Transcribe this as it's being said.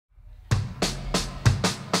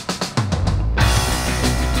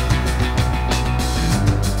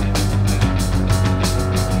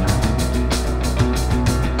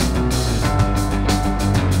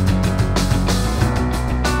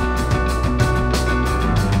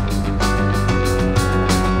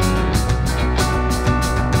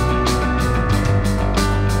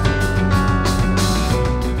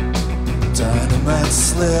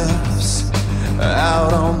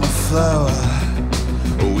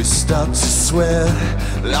We start to sweat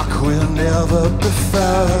like we'll never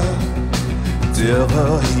before.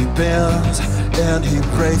 Devil, he bends and he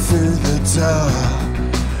breaks through the door.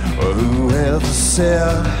 Whoever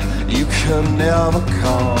said you could never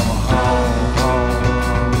come home,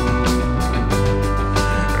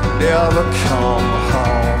 never come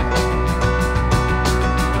home.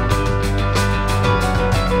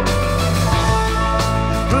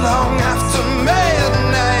 Long after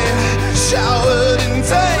midnight, showered in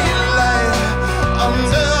daylight,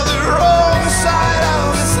 under the wrong side of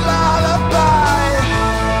this lullaby.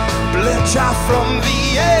 Bleach out from the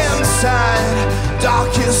inside,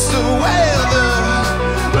 darkest the weather.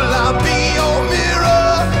 Will I be your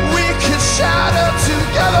mirror? We could shatter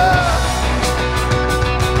together.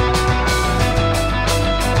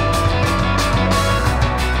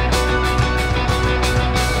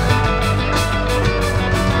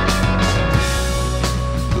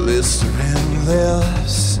 Blistering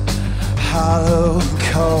lips, hollow and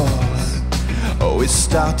cold. Oh, we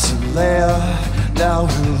start to laugh, now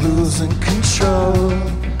we're losing control.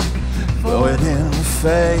 Void in the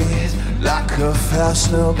face like a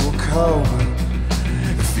fashionable coat,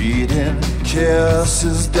 feeding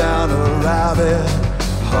kisses down a rabbit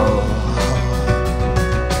hole.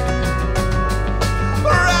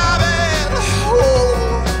 Rabbit hole.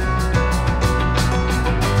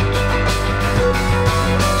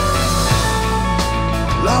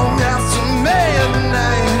 Long after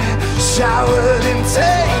midnight, showered in tears.